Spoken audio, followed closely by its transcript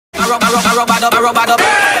Okay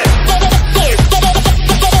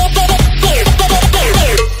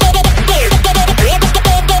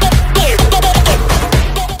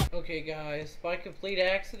guys, by complete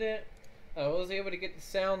accident, I was able to get the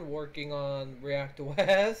sound working on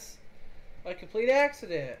ReactOS. By complete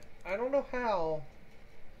accident. I don't know how,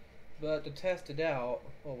 but to test it out.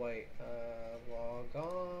 Oh wait, log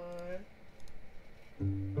on.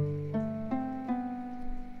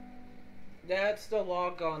 That's the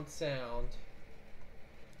log on sound.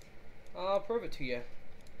 I'll prove it to you.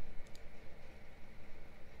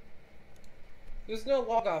 There's no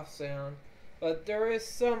log off sound, but there is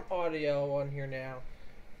some audio on here now.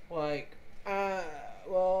 Like,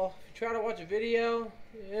 well, if you try to watch a video,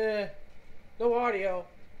 no audio,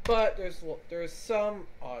 but there's some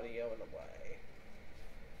audio in a way.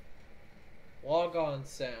 Log on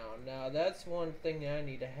sound. Now that's one thing that I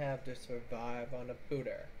need to have to survive on a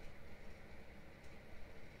pooter.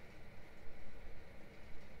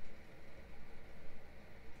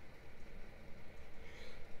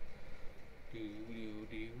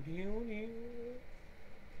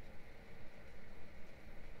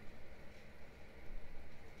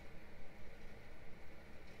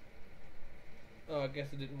 Oh, I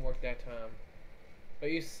guess it didn't work that time.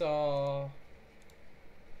 But you saw...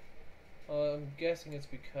 I'm guessing it's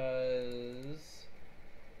because...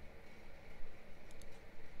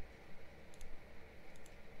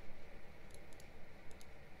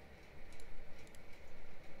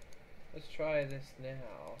 Let's try this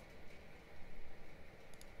now.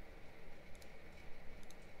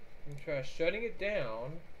 I'm try shutting it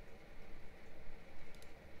down.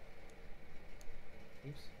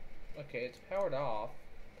 Oops. Okay, it's powered off.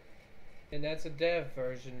 And that's a dev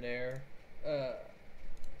version there.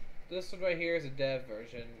 This one right here is a dev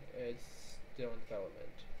version. It's still in development.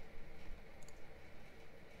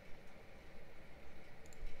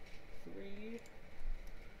 3.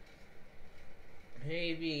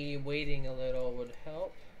 Maybe waiting a little would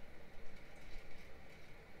help.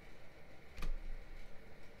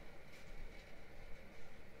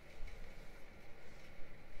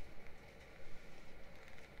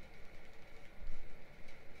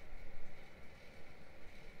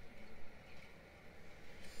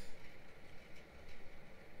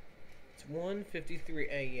 It's 1:53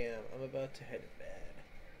 a.m. I'm about to head to bed.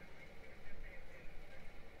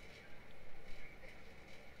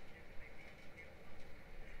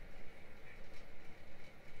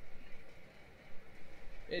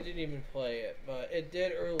 It didn't even play it, but it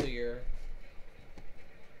did earlier.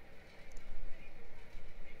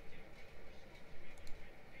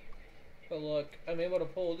 But look, I'm able to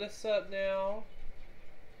pull this up now.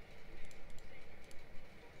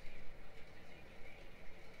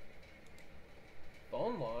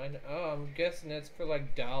 Phone line? Oh, I'm guessing that's for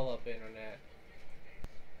like dial-up internet.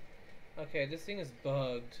 Okay, this thing is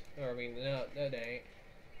bugged. Or I mean, no, that ain't.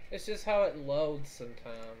 It's just how it loads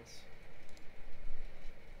sometimes.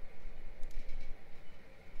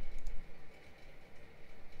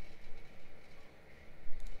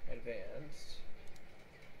 Advanced.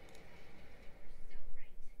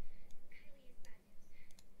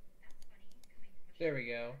 There we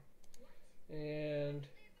go. And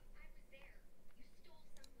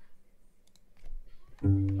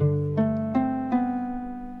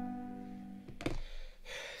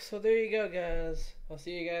so there you go, guys. I'll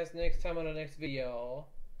see you guys next time on the next video.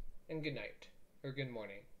 And good night. Or good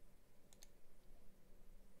morning.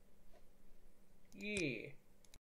 Yeah.